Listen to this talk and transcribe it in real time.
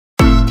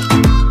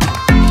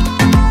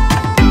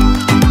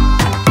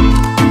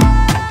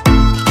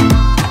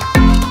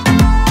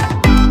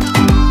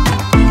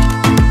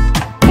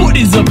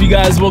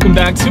guys, welcome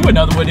back to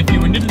another one. If you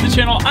are new to the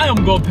channel, I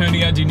am Gold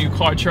Pony. I do new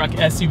car, truck,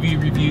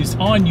 SUV reviews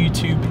on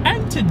YouTube,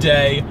 and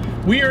today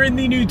we are in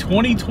the new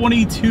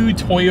 2022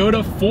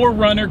 Toyota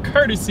 4Runner,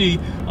 courtesy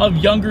of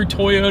Younger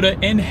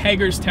Toyota in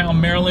Hagerstown,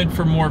 Maryland.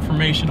 For more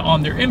information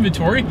on their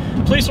inventory,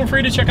 please feel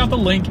free to check out the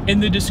link in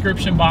the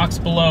description box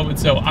below. And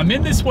so I'm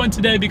in this one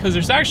today because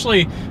there's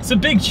actually some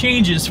big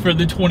changes for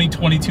the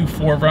 2022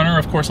 4Runner.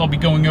 Of course, I'll be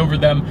going over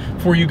them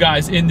for you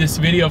guys in this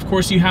video. Of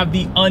course, you have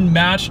the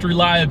unmatched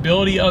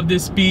reliability of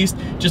this beast.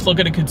 Just look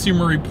at a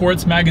Consumer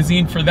Reports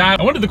magazine for that.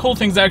 And one of the cool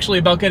things actually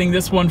about getting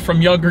this one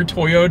from Younger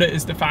Toyota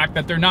is the fact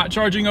that they're not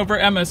charging over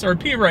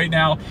MSRP right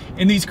now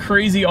in these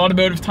crazy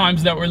automotive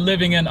times that we're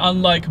living in,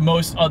 unlike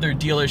most other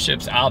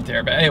dealerships out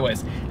there. But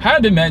anyways,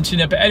 had to mention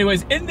it. But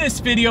anyways, in this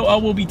video, I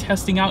will be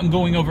testing out and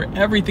going over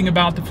everything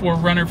about the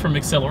 4Runner, from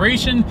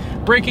acceleration,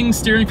 braking,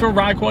 steering feel,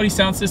 ride quality,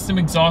 sound system,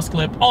 exhaust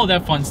clip, all of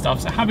that fun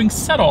stuff. So having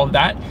said all of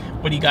that,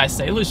 what do you guys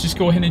say? Let's just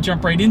go ahead and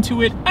jump right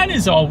into it. And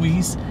as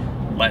always,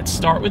 let's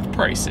start with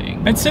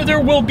pricing. And so there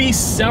will be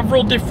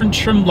several different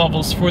trim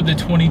levels for the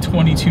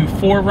 2022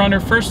 4Runner.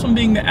 First one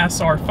being the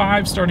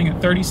SR5, starting at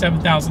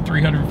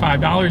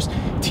 $37,305.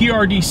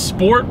 TRD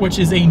Sport, which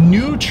is a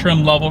new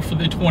trim level for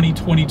the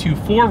 2022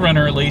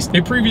 4Runner at least.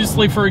 They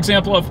previously, for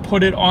example, have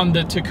put it on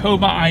the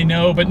Tacoma, I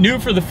know, but new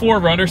for the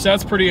 4Runner, so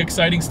that's pretty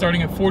exciting,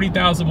 starting at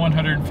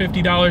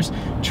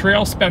 $40,150.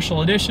 Trail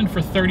Special Edition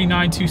for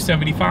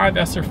 $39,275.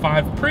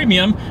 SR5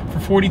 Premium for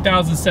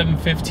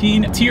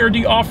 $40,715.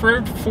 TRD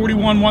Off-Road for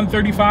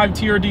 $41,135.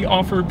 TRD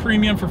Off-Road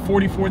Premium for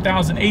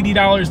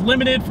 $44,080.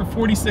 Limited for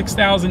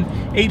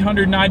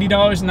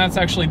 $46,890, and that's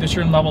actually the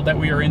trim level that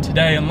we are in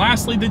today. And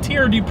lastly, the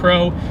TRD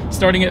Pro,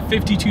 starting at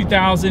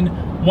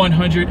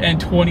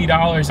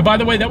 $52,120. By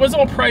the way, that was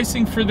all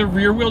pricing for the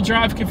rear-wheel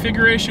drive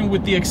configuration,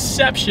 with the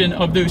exception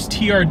of those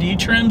TRD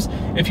trims.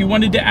 If you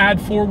wanted to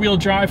add four-wheel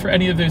drive for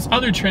any of those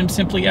other trims,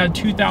 simply add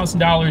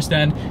 $2,000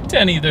 then to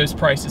any of those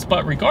prices.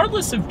 But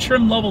regardless of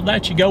trim level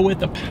that you go with,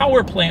 the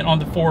power plant on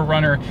the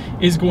 4Runner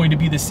is going to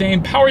be the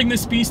same. Powering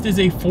this beast is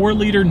a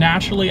 4-liter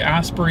naturally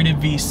aspirated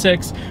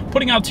V6,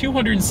 putting out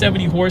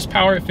 270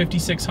 horsepower at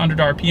 5,600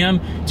 RPM,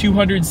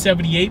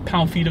 278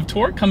 pound-feet of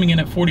torque, coming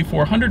in at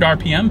 4,400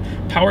 RPM.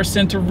 Power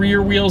center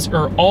rear wheels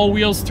are all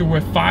wheels through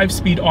a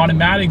 5-speed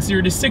automatic.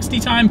 0 to 60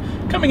 time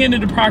coming in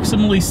at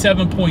approximately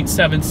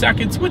 7.7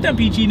 seconds, with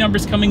MPG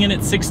numbers coming in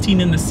at 16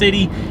 in the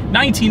city,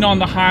 19 on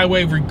the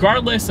highway,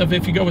 regardless of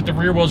if you go with the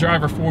rear-wheel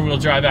drive or four-wheel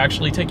drive,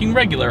 actually taking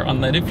regular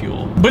unleaded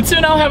fuel. But so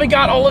now, having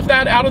got all of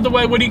that out of the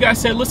way, what do you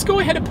guys say? Let's go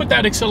ahead and put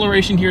that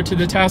acceleration here to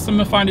the test. I'm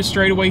gonna find it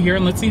straight away here,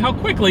 and let's see how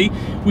quickly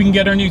we can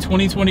get our new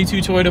 2022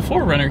 Toyota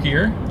 4Runner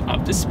here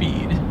up to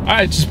speed. All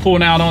right, just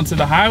pulling out onto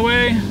the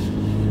highway.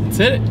 That's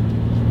it.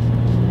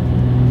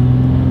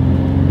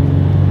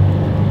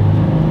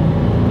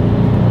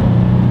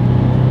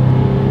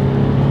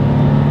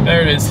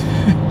 There it is.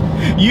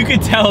 You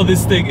could tell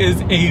this thing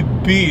is a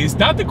beast.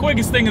 Not the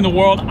quickest thing in the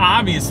world,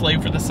 obviously,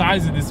 for the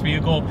size of this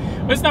vehicle,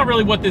 but it's not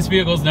really what this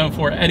vehicle is known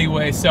for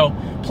anyway. So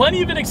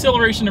plenty of an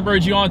acceleration to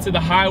urge you onto the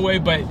highway,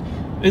 but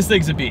this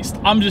thing's a beast.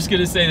 I'm just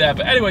gonna say that.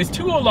 But anyways,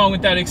 to go along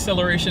with that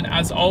acceleration,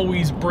 as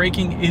always,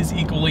 braking is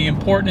equally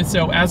important. And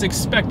so as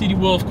expected, you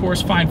will of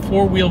course find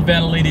 4-wheel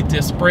ventilated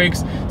disc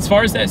brakes. As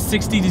far as that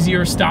 60 to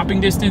 0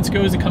 stopping distance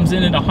goes, it comes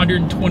in at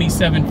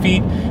 127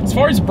 feet. As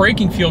far as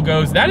braking feel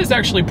goes, that is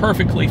actually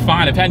perfectly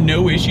fine. I've had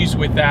no issues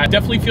with that.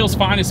 Definitely feels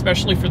fine,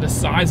 especially for the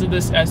size of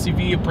this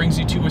SUV. It brings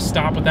you to a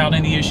stop without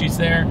any issues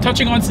there.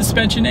 Touching on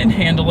suspension and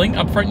handling,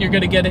 up front you're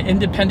gonna get an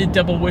independent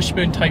double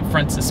wishbone type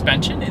front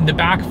suspension. In the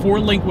back,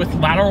 4-link with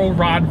lateral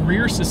rod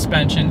rear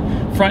suspension,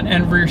 front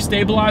and rear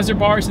stabilizer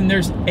bars, and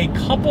there's a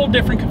couple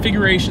different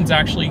configurations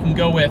actually you can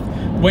go with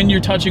when you're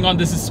touching on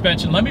the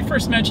suspension. Let me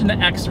first mention the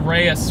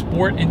X-Ray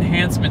Sport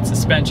Enhancement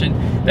suspension.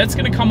 That's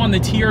going to come on the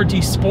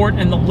TRD Sport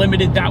and the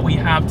Limited that we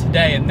have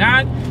today, and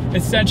that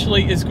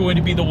essentially is going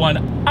to be the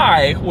one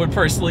I would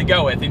personally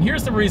go with. And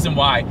here's the reason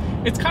why.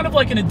 It's kind of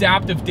like an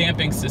adaptive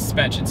damping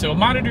suspension, so it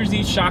monitors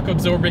each shock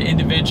absorber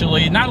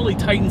individually. It not only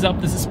tightens up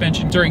the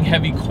suspension during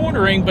heavy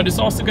cornering, but it's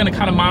also going to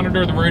kind of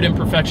monitor the road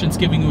imperfections,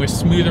 giving you a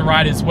smoother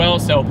ride as well.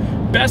 So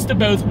best of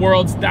both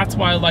worlds. That's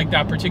why I like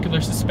that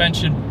particular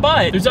suspension.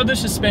 But there's other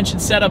suspension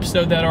setups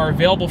though that are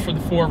available for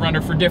the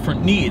 4Runner for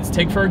different needs.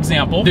 Take for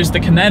example, there's the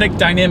kinetic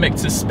dynamic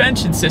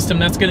suspension system.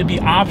 That's going to be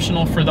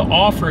optional for the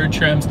off-road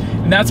trims,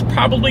 and that's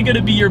probably going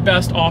to be your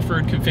best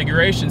off-road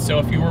configuration. So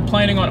if you were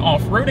planning on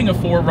off-roading a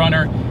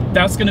 4Runner,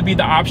 that's going to be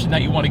the option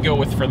that you want to go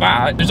with for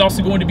that. There's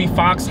also going to be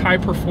Fox high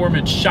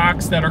performance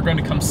shocks that are going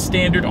to come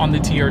standard on the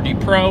TRD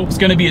Pro. It's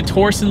going to be a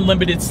Torsen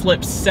limited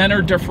slip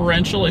center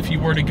differential if you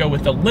were to go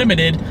with the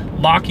Limited,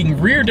 locking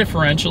rear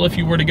differential if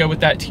you were to go with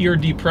that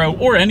TRD Pro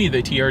or any of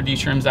the TRD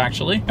trims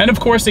actually. And of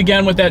course,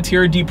 again, with that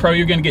TRD Pro,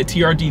 you're going to get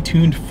TRD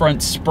tuned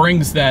front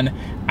springs then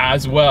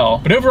as well.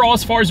 But overall,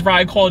 as far as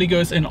ride quality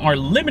goes in our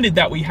limited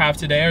that we have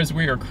today, as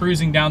we are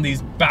cruising down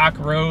these back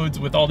roads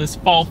with all this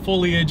fall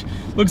foliage,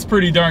 looks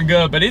pretty darn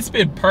good, but it's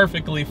been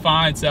perfectly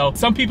fine. So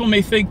some people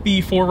may think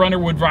the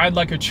 4Runner would ride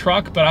like a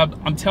truck, but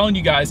I'm telling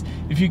you guys,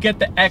 if you get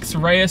the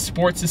X-Ray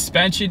sport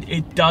suspension,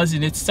 it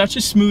doesn't. It's such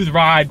a smooth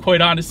ride,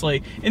 quite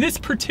honestly, in this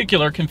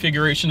particular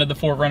configuration of the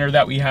 4Runner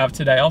that we have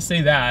today. I'll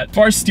say that. As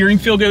far as steering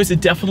feel goes,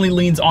 it definitely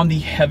leans on the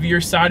heavier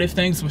side of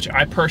things, which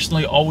I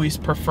personally always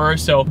prefer.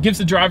 So it gives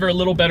the driver a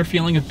little better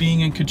feeling of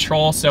being in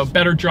control. So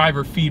better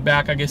driver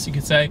feedback, I guess you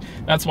could say.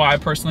 That's why I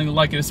personally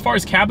like it. As far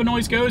as cabin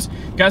noise goes,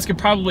 you guys could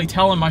probably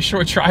tell in my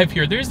short drive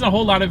here, there isn't a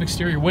whole lot of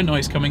exterior wind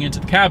noise coming into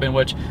the cabin,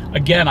 which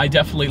again, I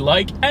definitely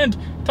like. And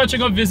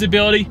touching on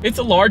visibility, it's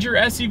a larger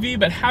SUV,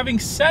 but having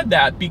said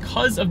that,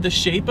 because of the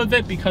shape of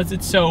it, because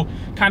it's so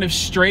kind of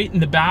straight in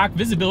the back,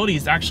 visibility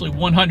is actually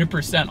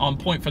 100% on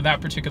point for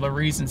that particular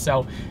reason.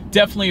 So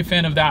definitely a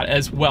fan of that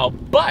as well.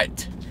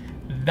 But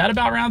that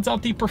about rounds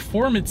out the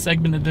performance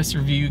segment of this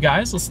review,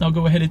 guys. Let's now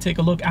go ahead and take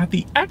a look at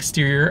the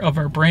exterior of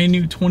our brand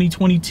new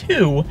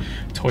 2022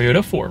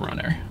 Toyota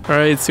 4Runner. All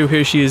right, so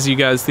here she is, you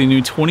guys, the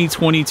new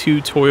 2022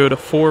 Toyota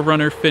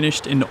 4Runner,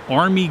 finished in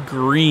army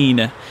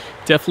green.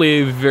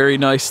 Definitely a very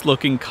nice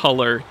looking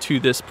color to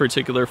this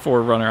particular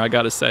 4Runner, I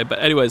gotta say. But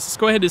anyways, let's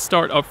go ahead and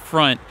start up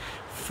front.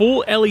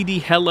 Full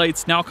LED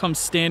headlights now come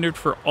standard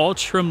for all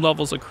trim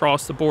levels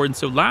across the board. And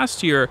so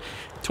last year,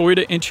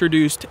 Toyota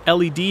introduced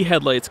LED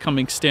headlights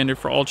coming standard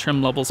for all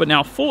trim levels, but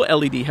now full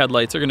LED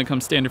headlights are going to come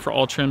standard for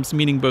all trims,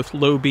 meaning both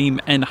low beam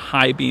and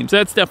high beam. So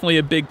that's definitely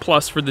a big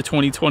plus for the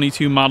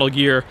 2022 model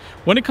year.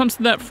 When it comes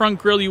to that front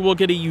grille, you will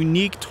get a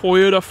unique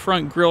Toyota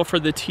front grille for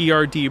the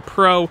TRD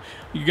Pro.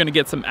 You're going to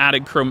get some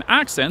added chrome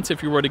accents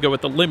if you were to go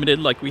with the limited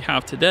like we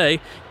have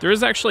today. There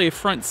is actually a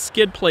front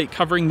skid plate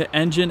covering the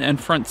engine and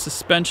front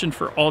suspension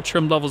for all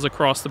trim levels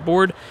across the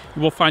board.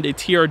 You will find a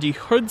TRD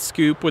hood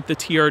scoop with the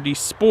TRD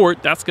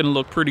Sport. That's going to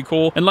look pretty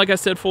cool. And like I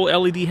said, full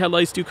LED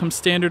headlights do come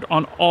standard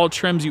on all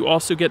trims. You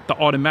also get the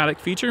automatic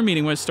feature,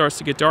 meaning when it starts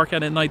to get dark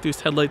out at night,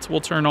 those headlights will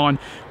turn on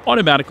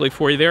automatically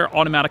for you there.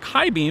 Automatic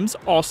high beams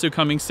also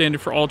coming standard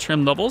for all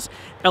trim levels.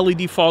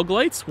 LED fog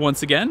lights,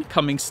 once again,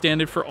 coming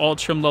standard for all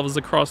trim levels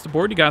across the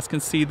board. You guys can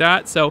see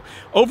that. So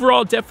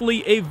overall,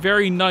 definitely a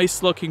very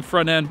nice looking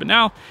front end. But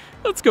now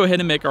let's go ahead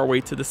and make our way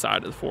to the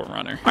side of the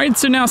 4Runner. All right,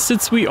 so now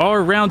since we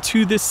are around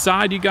to this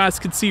side, you guys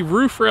can see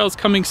roof rails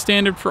coming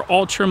standard for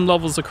all trim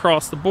levels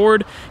across the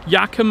board.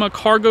 Yakima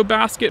cargo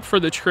basket for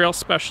the Trail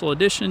Special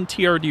Edition.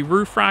 TRD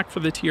roof rack for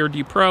the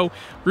TRD Pro.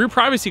 Rear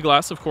privacy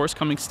glass, of course,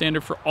 coming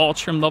standard for all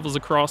trim levels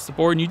across the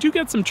board. And you do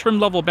get some trim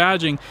level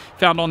badging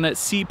found on that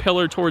C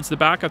pillar towards the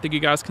back. I think you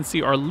guys can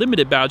see our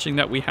limited badging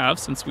that we have,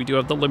 since we do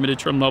have the limited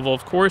trim level,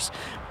 of course.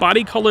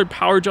 Body colored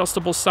power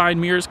adjustable side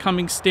mirrors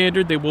coming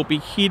standard. They will be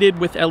heated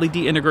with LED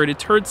integrated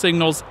turn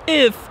signals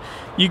if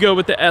you go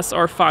with the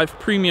SR5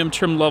 premium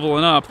trim level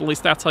and up. At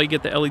least that's how you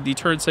get the LED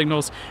turn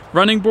signals.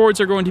 Running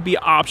boards are going to be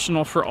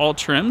optional for all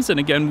trims, and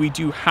again, we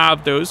do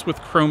have those with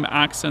chrome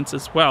accents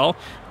as well.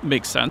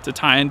 Makes sense to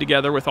tie in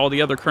together with all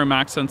the other chrome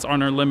accents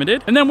on our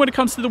limited. And then when it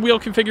comes to the wheel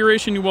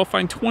configuration, you will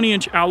find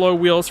 20-inch alloy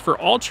wheels for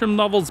all trim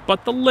levels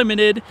but the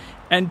limited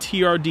and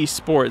TRD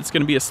Sport. It's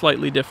going to be a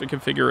slightly different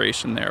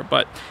configuration there,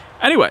 but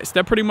anyways,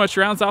 that pretty much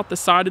rounds out the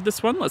side of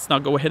this one. Let's now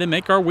go ahead and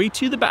make our way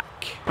to the back.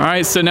 All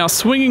right, so now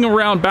swinging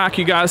around back,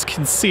 you guys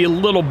can see a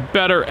little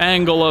better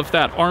angle of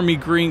that army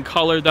green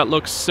color that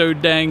looks so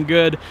dang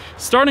good.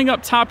 Starting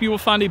up top, you will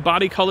find a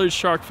body colored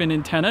shark fin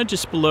antenna.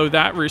 Just below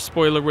that, rear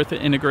spoiler with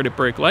an integrated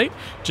brake light.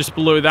 Just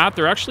below that,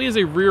 there actually is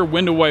a rear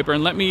window wiper,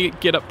 and let me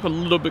get up a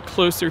little bit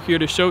closer here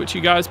to show it to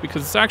you guys,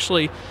 because it's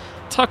actually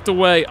tucked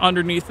away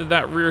underneath of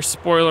that rear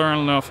spoiler. I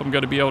don't know if I'm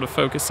going to be able to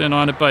focus in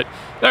on it, but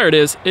there it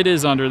is. It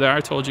is under there,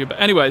 I told you.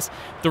 But anyways,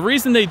 the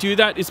reason they do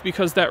that is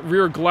because that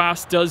rear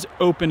glass does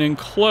open and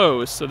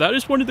close. So that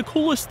is one of the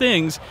coolest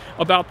things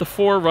about the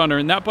 4Runner,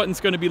 and that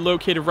button's going to be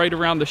located right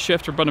around the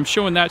shifter, but I'm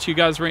showing that to you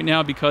guys right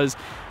now because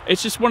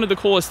it's just one of the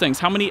coolest things.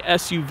 How many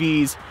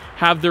SUVs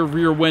have their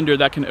rear window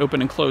that can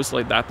open and close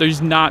like that? There's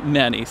not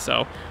many,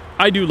 so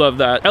I do love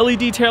that.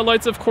 LED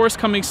taillights, of course,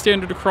 coming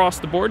standard across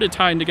the board and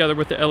tying together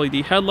with the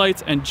LED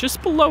headlights. And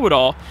just below it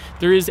all,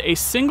 there is a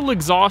single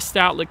exhaust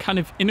outlet kind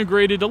of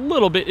integrated a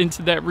little bit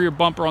into that rear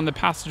bumper on the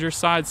passenger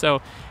side.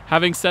 So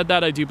having said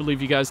that, I do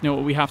believe you guys know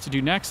what we have to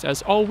do next.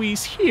 As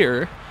always,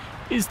 here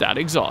is that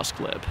exhaust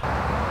clip.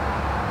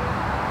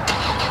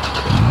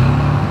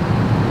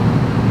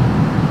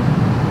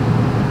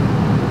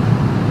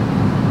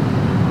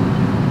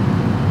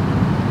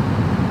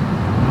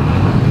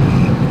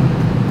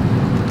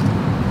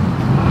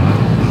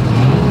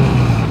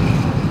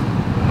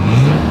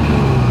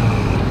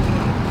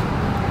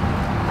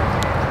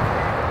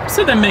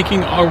 So then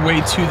making our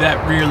way to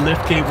that rear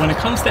liftgate, when it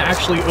comes to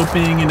actually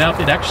opening it up,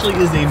 it actually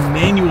is a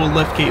manual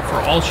liftgate for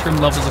all trim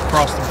levels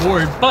across the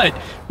board, but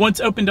once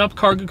opened up,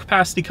 cargo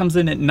capacity comes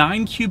in at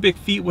 9 cubic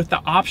feet with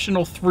the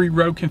optional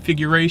 3-row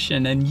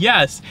configuration. And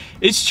yes,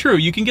 it's true,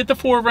 you can get the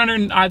 4Runner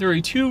in either a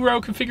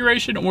 2-row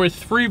configuration or a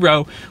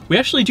 3-row. We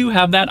actually do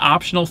have that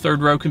optional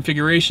 3rd-row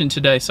configuration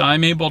today, so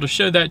I'm able to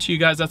show that to you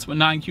guys. That's what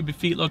 9 cubic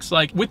feet looks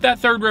like. With that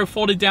 3rd row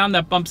folded down,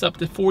 that bumps up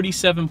to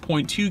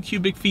 47.2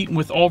 cubic feet, and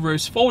with all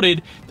rows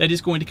folded, that is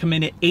going to come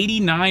in at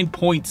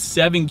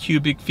 89.7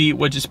 cubic feet,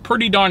 which is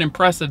pretty darn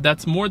impressive.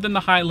 That's more than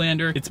the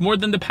Highlander, it's more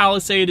than the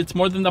Palisade, it's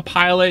more than the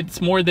Pilot, it's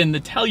more than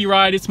the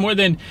Telluride, it's more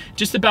than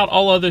just about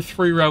all other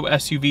 3-row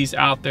SUVs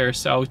out there,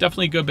 so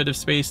definitely a good bit of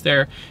space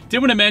there. Did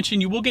want to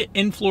mention, you will get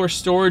in-floor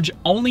storage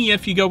only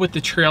if you go with the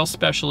Trail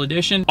Special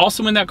Edition.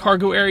 Also in that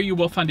cargo area, you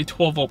will find a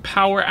 12-volt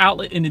power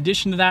outlet. In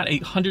addition to that,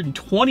 a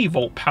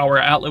 120-volt power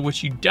outlet,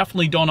 which you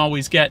definitely don't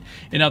always get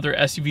in other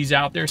SUVs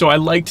out there, so I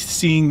liked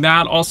seeing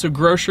that. Also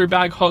grocery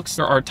bag hooks,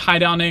 there are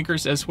tie-down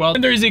anchors as well,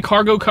 and there is a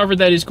cargo cover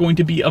that is going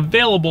to be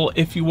available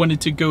if you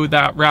wanted to go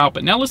that route.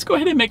 But now let's go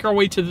ahead and make our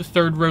way to the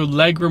 3rd row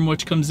legroom,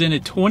 which comes in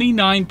at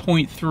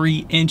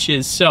 29.3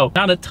 inches. So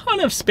not a ton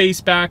of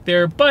space back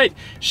there, but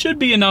should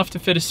be enough to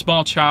fit a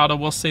small child, I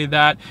will say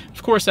that.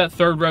 Of course, that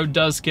 3rd row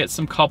does get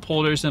some cup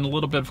holders and a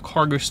little bit of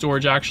cargo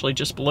storage actually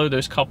just below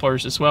those cup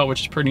holders as well,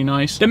 which is pretty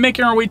nice. Then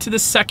making our way to the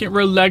 2nd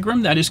row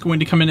legroom, that is going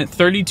to come in at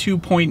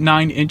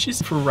 32.9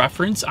 inches. For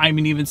reference, I'm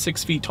an even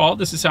 6 feet tall.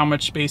 This is how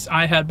much space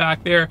I had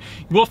back there.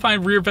 You will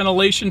find rear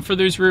ventilation for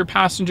those rear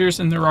passengers,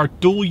 and there are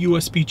dual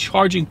USB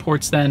charging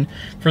ports then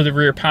for the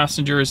rear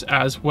passengers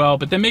as well.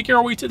 But then making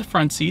our way to the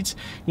front seats,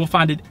 we'll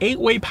find an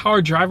 8-way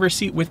power driver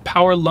seat with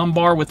power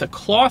lumbar with a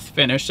cloth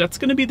finish. That's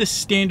going to be the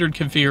standard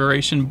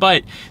configuration,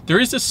 but there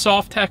is a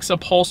Softex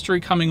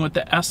upholstery coming with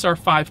the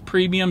SR5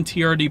 Premium,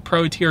 TRD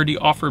Pro, TRD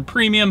Off-Road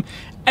Premium,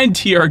 and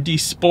TRD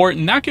Sport,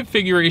 and that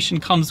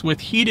configuration comes with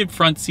heated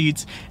front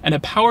seats and a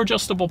power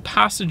adjustable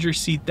passenger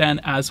seat then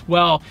as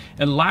well.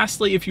 And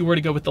lastly, if you were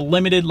to go with the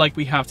Limited like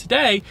we have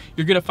today,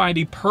 you're going to find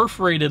a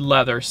perforated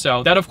leather,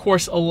 so that of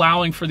course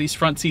allowing for these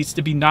front seats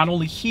to be not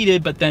only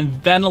heated but then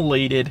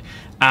ventilated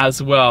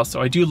as well.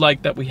 So I do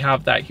like that we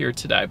have that here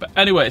today. But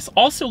anyways,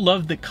 also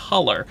love the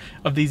color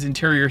of these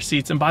interior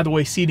seats, and by the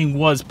way, seating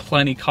was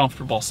plenty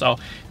comfortable, so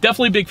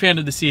definitely a big fan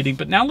of the seating.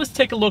 But now let's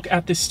take a look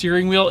at the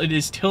steering wheel. It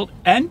is tilt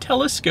and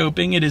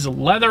telescoping. It is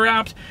leather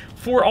wrapped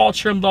for all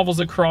trim levels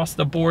across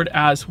the board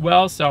as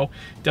well, so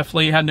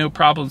definitely had no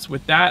problems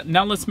with that.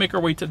 Now let's make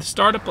our way to the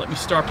startup. Let me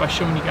start by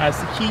showing you guys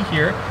the key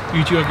here.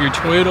 You do have your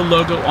Toyota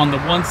logo on the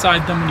one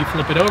side, then when you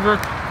flip it over,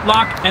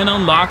 lock and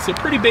unlock. So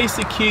pretty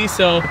basic key.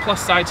 So the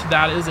plus side to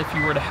that is if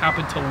you were to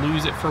happen to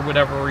lose it for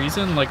whatever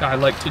reason, like I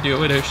like to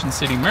do at Ocean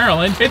City,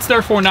 Maryland, it's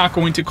therefore not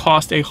going to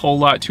cost a whole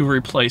lot to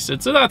replace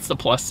it. So that's the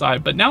plus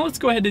side. But now let's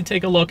go ahead and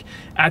take a look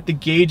at the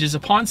gauges.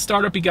 Upon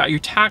startup, you got your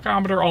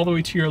tachometer all the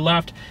way to your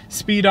left,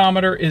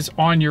 speedometer is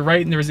on your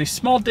right, and there is a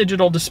small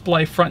digital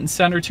display front and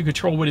center. To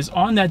control what is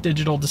on that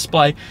digital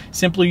display,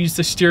 simply use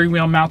the steering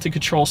wheel mounted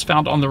controls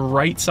found on the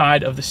right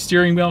side of the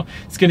steering wheel.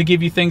 It's going to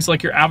give you things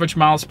like your average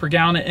miles per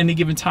gallon at any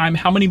given time,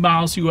 how many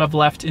miles you have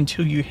left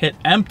until you hit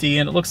empty,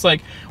 and it looks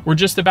like we're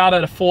just about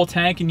at a full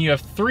tank and you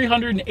have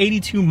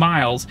 382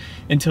 miles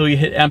until you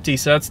hit empty,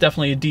 so that's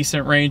definitely a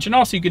decent range. And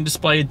also you can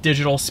display a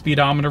digital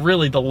speedometer.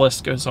 Really, the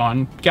list goes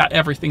on. Got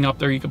everything up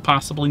there you could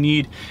possibly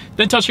need.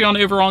 Then touching on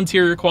overall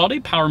interior quality,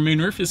 power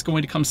moonroof is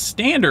going to come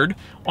standard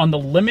on the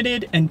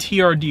Limited and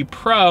TRD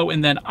Pro,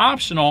 and then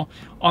optional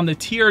on the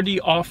TRD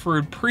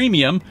Off-Road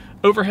Premium.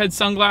 Overhead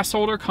sunglass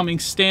holder coming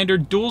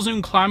standard, dual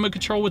zone climate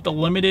control with the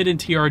Limited and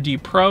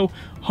TRD Pro,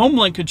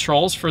 HomeLink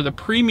controls for the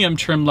premium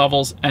trim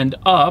levels and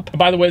up.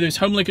 By the way, those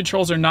HomeLink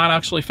controls are not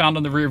actually found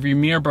on the rear view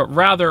mirror, but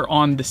rather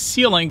on the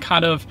ceiling,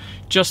 kind of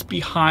just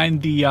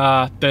behind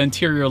the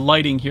interior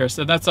lighting here.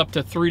 So that's up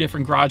to 3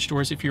 different garage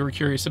doors if you were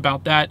curious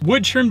about that.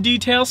 Wood trim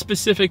detail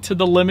specific to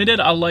the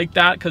Limited. I like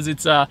that because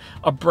it's a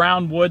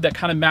brown wood that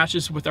kind of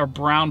matches with our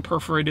brown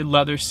perforated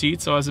leather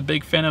seat. So I was a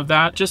big fan of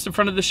that. Just in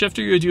front of the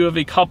shifter, you do have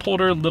a cup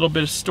holder, a little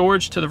bit of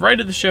storage. To the right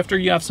of the shifter,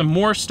 you have some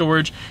more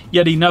storage,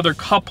 yet another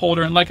cup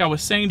holder. And like I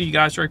was saying to you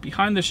guys, right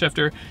behind the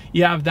shifter,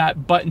 you have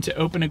that button to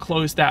open and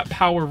close that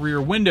power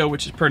rear window,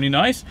 which is pretty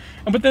nice.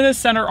 And within the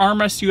center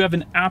armrest, you have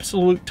an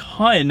absolute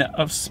ton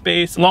of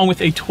space, along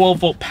with a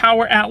 12-volt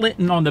power outlet.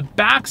 And on the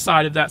back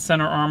side of that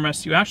center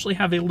armrest, you actually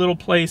have a little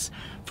place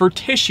for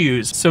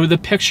tissues. So the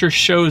picture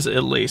shows,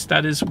 at least,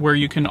 that is where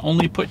you can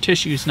only put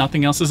tissues,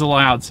 nothing else is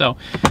allowed. So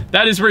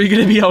that is where you're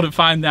going to be able to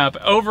find that.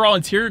 But overall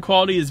interior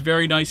quality is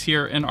very nice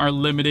here in our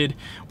Limited,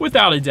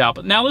 without a doubt.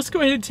 But now let's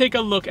go ahead and take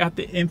a look at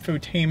the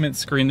infotainment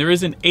screen. There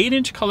is an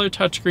 8-inch color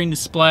touchscreen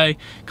display,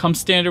 comes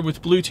standard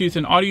with Bluetooth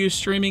and audio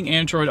streaming,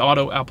 Android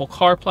Auto, Apple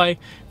CarPlay.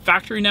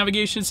 Factory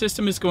navigation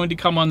system is going to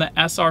come on the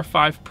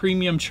SR5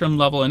 Premium trim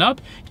level and up.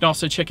 You can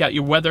also check out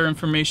your weather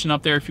information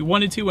up there if you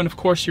wanted to, and of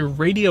course your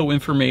radio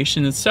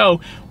information. And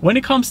so when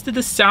it comes to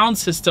the sound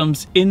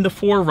systems in the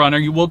 4Runner,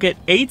 you will get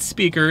 8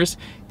 speakers,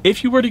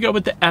 If you were to go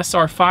with the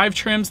SR5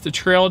 trims, the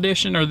Trail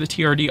Edition or the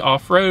TRD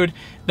Off-Road,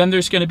 then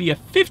there's going to be a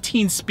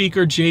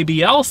 15-speaker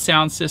JBL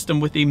sound system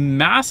with a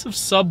massive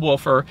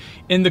subwoofer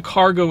in the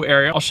cargo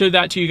area. I'll show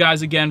that to you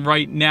guys again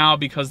right now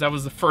because that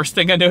was the first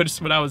thing I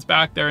noticed when I was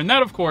back there. And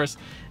that, of course,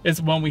 is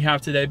one we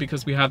have today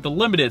because we have the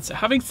Limited. So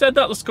having said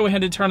that, let's go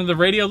ahead and turn on the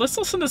radio. Let's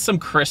listen to some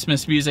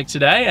Christmas music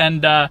today,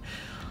 and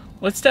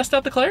let's test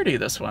out the clarity of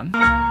this one.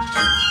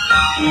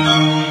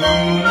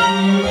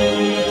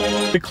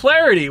 The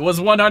clarity was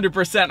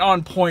 100%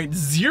 on point,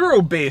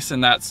 zero bass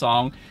in that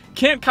song.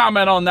 Can't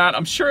comment on that.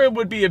 I'm sure it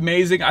would be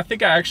amazing. I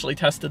think I actually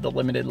tested the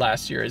Limited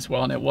last year as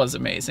well, and it was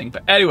amazing.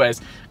 But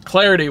anyways,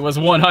 clarity was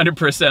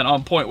 100%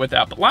 on point with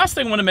that. But last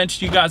thing I want to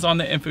mention to you guys on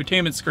the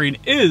infotainment screen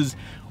is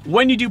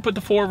when you do put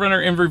the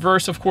 4Runner in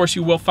reverse, of course,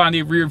 you will find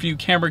a rear view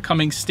camera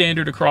coming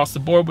standard across the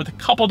board with a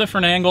couple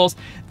different angles.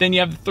 Then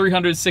you have the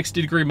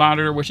 360-degree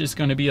monitor, which is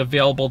going to be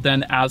available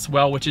then as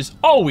well, which is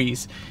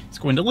always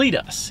going to lead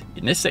us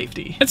into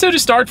safety. And so to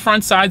start,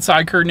 front side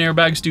curtain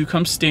airbags do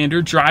come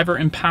standard. Driver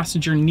and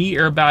passenger knee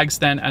airbags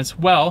then as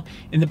well.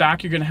 In the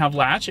back, you're going to have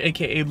latch,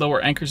 aka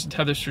lower anchors and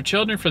tethers for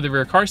children for the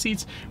rear car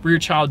seats, rear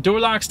child door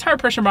locks, tire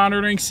pressure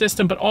monitoring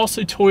system, but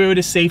also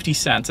Toyota Safety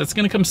Sense. That's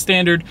going to come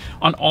standard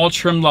on all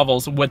trim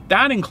levels. What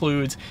that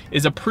includes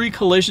is a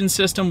pre-collision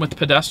system with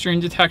pedestrian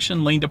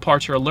detection, lane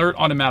departure alert,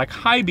 automatic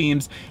high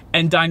beams,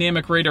 and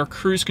dynamic radar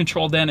cruise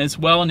control then as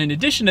well. And in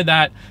addition to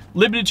that,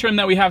 Limited trim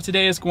that we have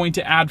today is going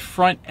to add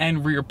front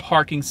and rear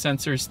parking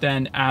sensors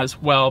then as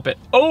well. But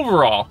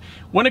overall,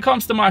 when it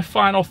comes to my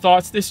final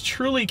thoughts, this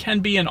truly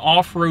can be an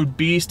off-road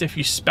beast if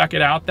you spec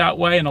it out that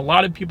way, and a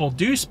lot of people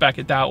do spec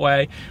it that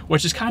way,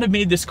 which has kind of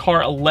made this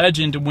car a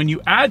legend. And when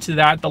you add to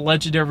that the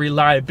legendary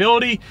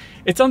reliability,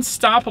 it's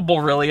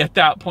unstoppable really at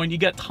that point. You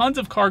get tons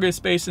of cargo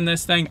space in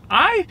this thing.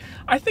 I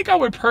think I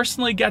would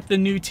personally get the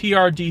new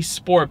TRD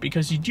Sport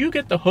because you do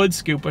get the hood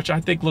scoop, which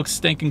I think looks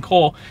stinking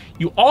cool.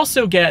 You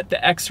also get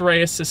the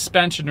X-Ray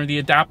suspension or the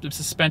adaptive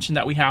suspension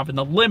that we have in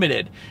the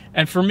Limited.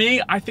 And for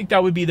me, I think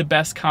that would be the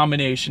best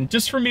combination,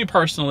 just for me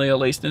personally at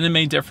least, and it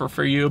may differ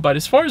for you. But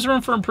as far as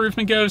room for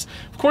improvement goes,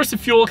 of course the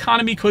fuel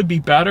economy could be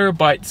better,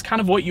 but it's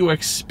kind of what you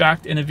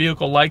expect in a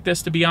vehicle like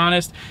this, to be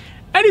honest.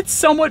 And it's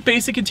somewhat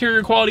basic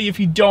interior quality if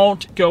you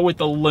don't go with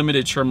the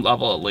Limited trim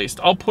level, at least.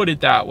 I'll put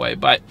it that way.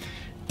 But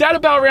that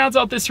about rounds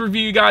out this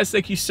review, you guys.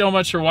 Thank you so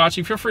much for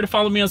watching. Feel free to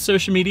follow me on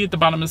social media at the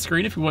bottom of the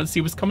screen if you want to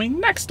see what's coming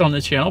next on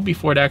the channel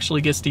before it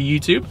actually gets to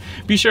YouTube.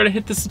 Be sure to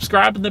hit the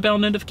subscribe and the bell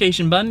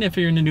notification button if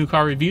you're into new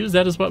car reviews.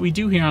 That is what we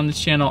do here on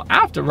this channel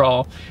after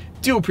all.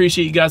 Do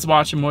appreciate you guys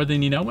watching more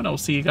than you know, and I will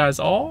see you guys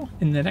all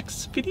in the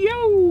next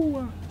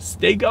video.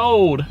 Stay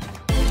gold.